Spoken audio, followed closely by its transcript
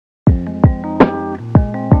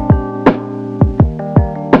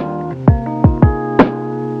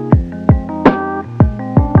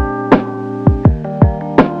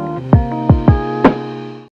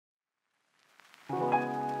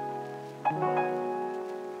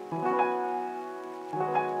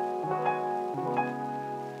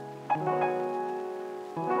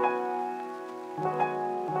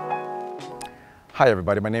Hi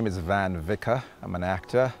everybody, my name is Vicker. I'm an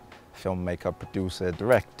actor, filmmaker, producer,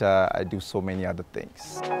 director. I do so many other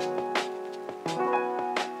things.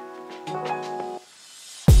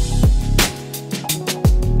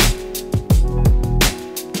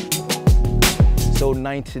 So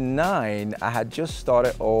 99, I had just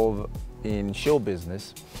started off in show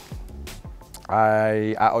business.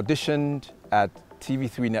 I auditioned at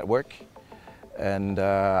TV3 Network, and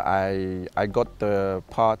I got the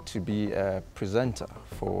part to be a presenter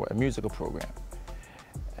for a musical program.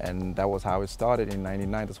 And that was how it started in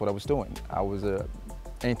 99. That's what I was doing. I was an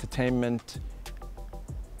entertainment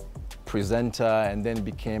presenter and then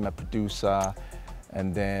became a producer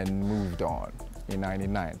and then moved on in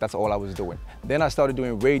 99. That's all I was doing. Then I started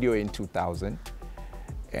doing radio in 2000,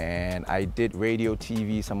 and I did radio,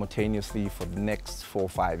 TV simultaneously for the next 4 or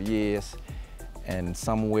 5 years. And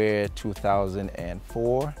somewhere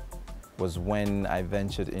 2004 was when I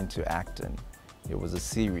ventured into acting. It was a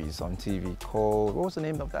series on TV called, what was the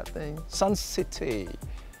name of that thing? Sun City.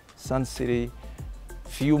 Sun City.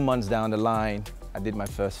 Few months down the line, I did my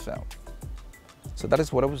first film. So that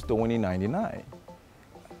is what I was doing in 99.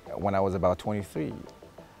 When I was about 23,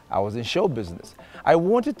 I was in show business. I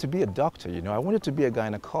wanted to be a doctor, you know, I wanted to be a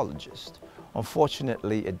gynecologist.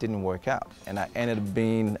 Unfortunately, it didn't work out, and I ended up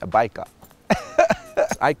being a biker.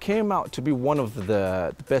 I came out to be one of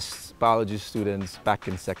the best biology students back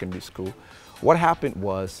in secondary school. What happened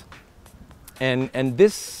was, and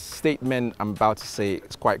this statement I'm about to say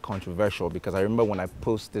is quite controversial, because I remember when I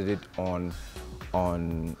posted it on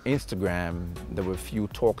Instagram, there were a few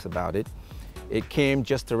talks about it. It came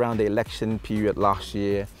just around the election period last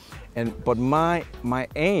year, but my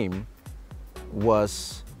aim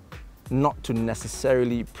was not to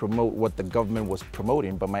necessarily promote what the government was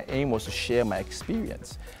promoting, but my aim was to share my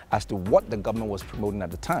experience as to what the government was promoting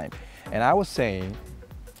at the time. And I was saying,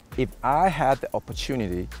 if I had the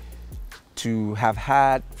opportunity to have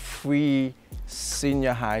had free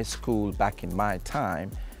senior high school back in my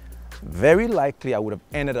time, very likely I would have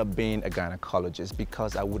ended up being a gynecologist,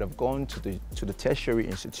 because I would have gone to the tertiary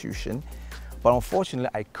institution. But unfortunately,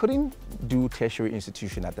 I couldn't do tertiary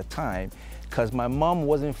institution at the time because my mom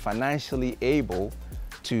wasn't financially able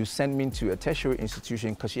to send me to a tertiary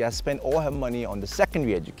institution, because she had spent all her money on the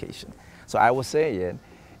secondary education. So I was saying,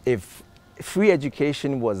 if free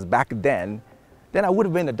education was back then I would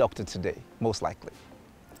have been a doctor today, most likely.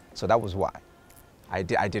 So that was why I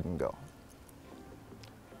didn't go.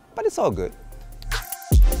 But it's all good.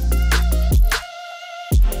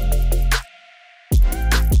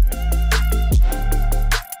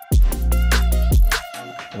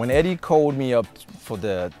 When Eddie called me up for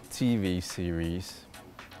the TV series,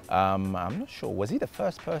 I'm not sure, was he the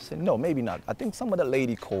first person? No, maybe not. I think some other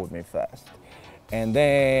lady called me first. And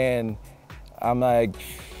then I'm like,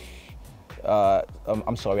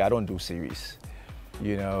 I'm sorry, I don't do series.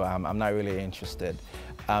 You know, I'm not really interested.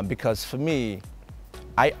 Because for me,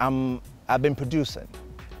 I've been producing,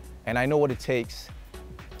 and I know what it takes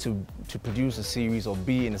to produce a series or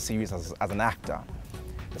be in a series as an actor.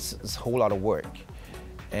 It's a whole lot of work.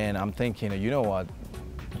 And I'm thinking, you know what,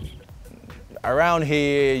 around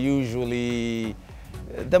here, usually,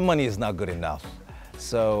 the money is not good enough.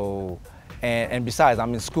 So, and besides,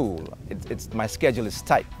 I'm in school. My schedule is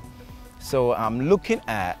tight. So I'm looking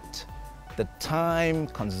at the time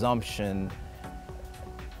consumption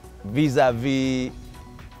vis-a-vis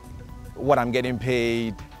what I'm getting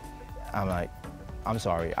paid. I'm like, I'm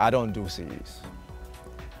sorry, I don't do series.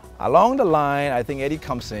 Along the line, I think Eddie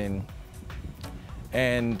comes in,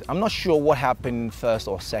 and I'm not sure what happened first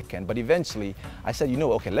or second, but eventually I said, you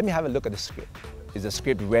know, okay, let me have a look at the script. Is the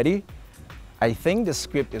script ready? I think the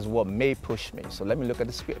script is what may push me, so let me look at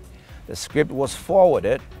the script. The script was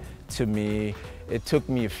forwarded to me. It took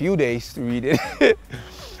me a few days to read it.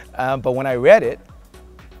 But when I read it,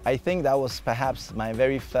 I think that was perhaps my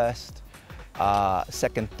very first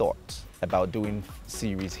second thought about doing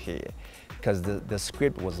series here, because the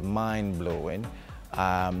script was mind-blowing.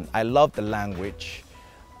 I love the language.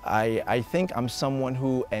 I think I'm someone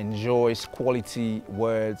who enjoys quality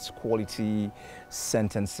words, quality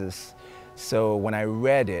sentences. So when I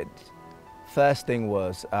read it, first thing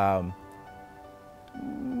was,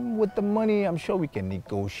 with the money, I'm sure we can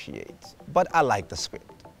negotiate. But I like the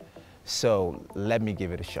script, so let me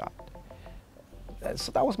give it a shot.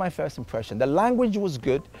 So that was my first impression. The language was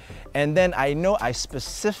good, and then I know I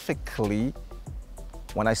specifically,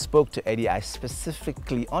 when I spoke to Eddie, I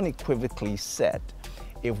specifically, unequivocally said,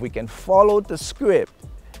 if we can follow the script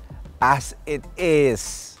as it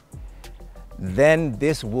is, then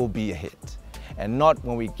this will be a hit. And not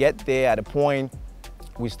when we get there at a point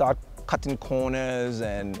we start cutting corners,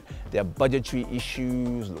 and there are budgetary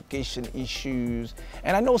issues, location issues.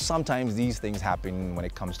 And I know sometimes these things happen when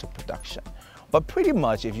it comes to production. But pretty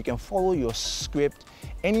much, if you can follow your script,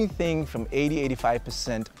 anything from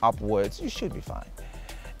 80–85% upwards, you should be fine.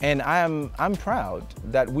 And I'm proud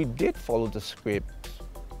that we did follow the script.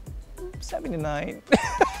 79.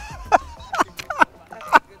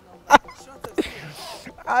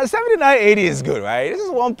 79–80 is good, right? This is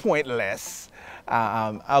 1 point less.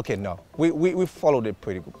 Okay, no, we followed it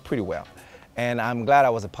pretty well, and I'm glad I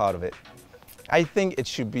was a part of it. I think it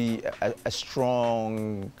should be it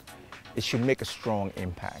should make a strong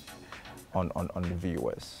impact on the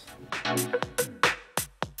viewers.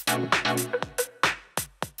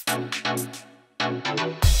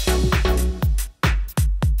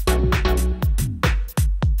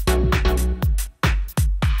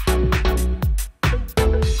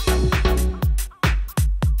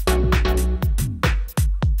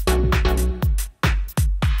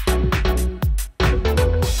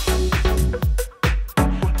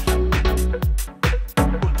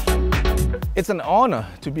 It's an honor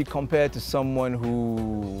to be compared to someone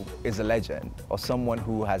who is a legend, or someone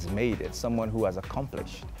who has made it, someone who has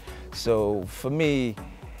accomplished. So for me,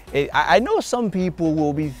 I know some people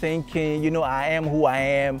will be thinking, you know, I am who I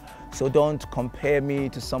am, so don't compare me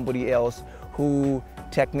to somebody else who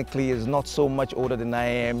technically is not so much older than I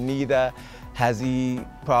am, neither has he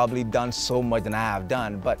probably done so much than I have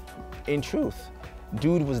done. But in truth,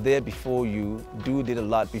 dude was there before you, dude did a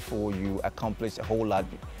lot before you, accomplished a whole lot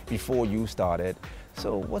before you started.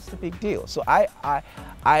 So what's the big deal? So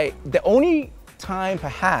the only time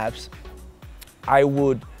perhaps I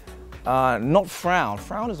would not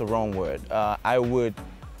frown is the wrong word, I would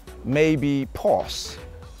maybe pause,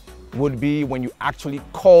 would be when you actually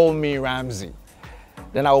call me Ramsey.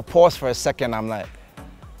 Then I will pause for a second, I'm like,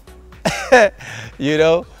 you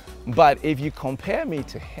know? But if you compare me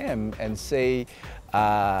to him and say,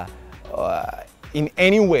 in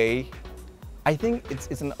any way, I think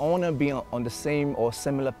it's an honor being on the same or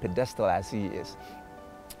similar pedestal as he is.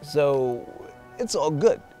 So it's all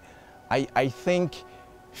good. I think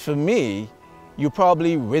for me, you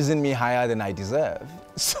probably risen me higher than I deserve.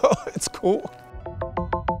 So it's cool.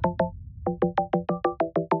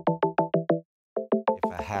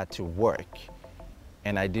 If I had to work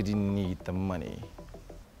and I didn't need the money,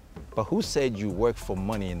 but who said you work for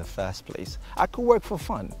money in the first place? I could work for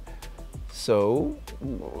fun. So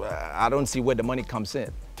I don't see where the money comes in.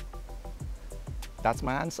 That's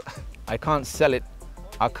my answer. I can't sell it.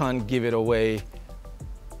 I can't give it away.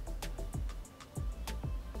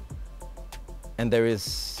 And there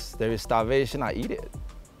is starvation, I eat it.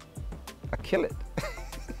 I kill it.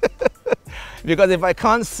 Because if I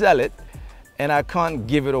can't sell it and I can't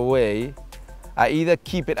give it away, I either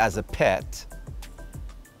keep it as a pet,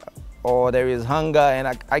 or there is hunger and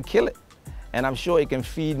I kill it. And I'm sure it can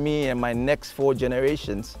feed me and my next 4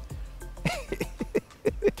 generations.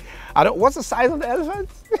 What's the size of the elephant?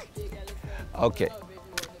 Okay,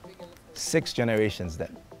 6 generations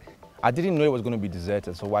then. I didn't know it was going to be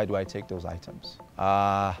deserted, so why do I take those items?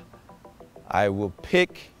 I will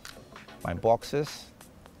pick my boxes.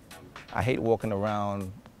 I hate walking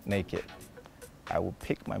around naked. I will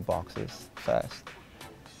pick my boxes first.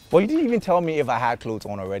 Well, you didn't even tell me if I had clothes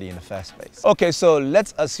on already in the first place. Okay, so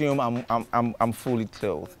let's assume I'm fully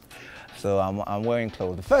clothed. So I'm wearing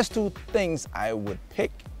clothes. The first 2 things I would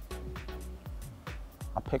pick,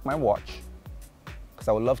 I'll pick my watch, because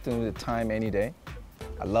I would love to know the time any day.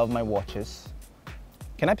 I love my watches.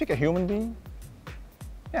 Can I pick a human being?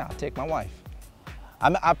 Yeah, I'll take my wife.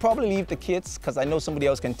 I'll probably leave the kids, because I know somebody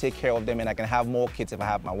else can take care of them, and I can have more kids if I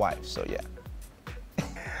have my wife, so yeah.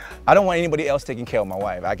 I don't want anybody else taking care of my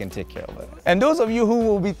wife. I can take care of her. And those of you who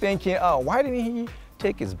will be thinking, oh, why didn't he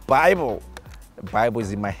take his Bible? The Bible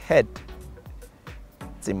is in my head.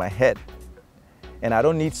 It's in my head. And I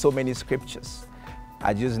don't need so many scriptures.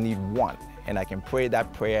 I just need one. And I can pray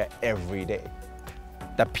that prayer every day.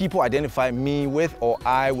 That people identify me with, or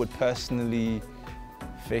I would personally,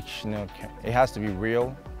 fictional. It has to be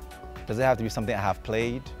real. Does it have to be something I have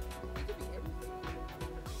played?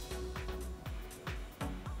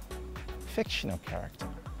 Fictional character.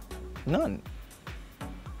 None.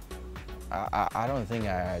 I don't think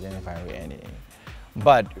I identify with any.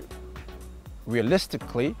 But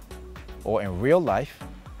realistically, or in real life,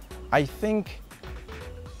 I think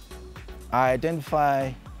I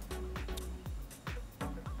identify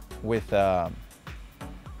with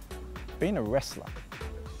being a wrestler.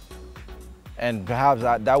 And perhaps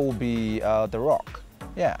that will be The Rock.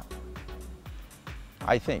 Yeah.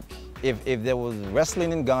 I think. If there was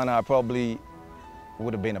wrestling in Ghana, I probably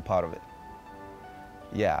would have been a part of it.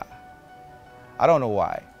 Yeah. I don't know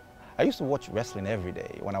why. I used to watch wrestling every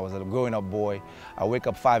day. When I was a growing up boy, I wake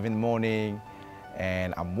up 5 in the morning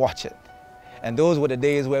and I'm watching. And those were the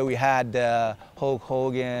days where we had Hulk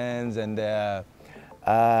Hogan's and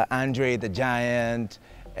Andre the Giant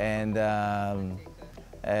and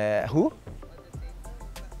who?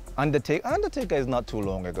 Undertaker. Undertaker is not too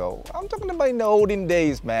long ago. I'm talking about in the olden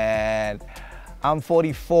days, man. I'm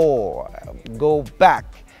 44. Go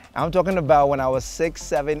back. I'm talking about when I was 6,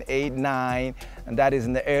 7, 8, 9, and that is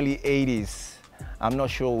in the early 80s. I'm not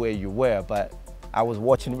sure where you were, but I was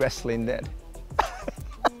watching wrestling then.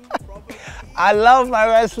 I love my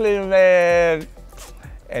wrestling, man.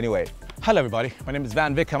 Anyway, hello everybody. My name is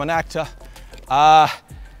Vicker. I'm an actor. I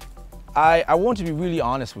want to be really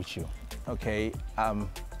honest with you, okay?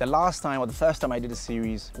 The last time or the first time I did a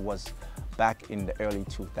series was back in the early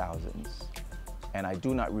 2000s. And I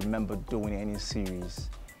do not remember doing any series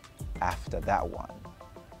after that one.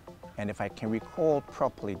 And if I can recall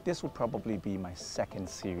properly, this will probably be my second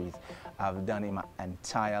series I've done in my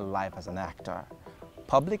entire life as an actor.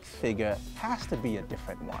 Public figure has to be a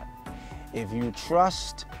different one. If you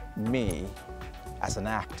trust me as an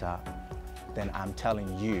actor, then I'm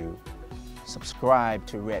telling you, subscribe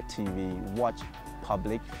to REDTV, watch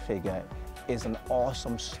Public Figure. It's an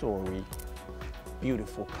awesome story,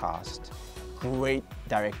 beautiful cast, great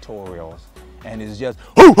directorials, and it's just,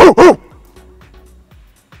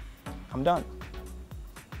 I'm done.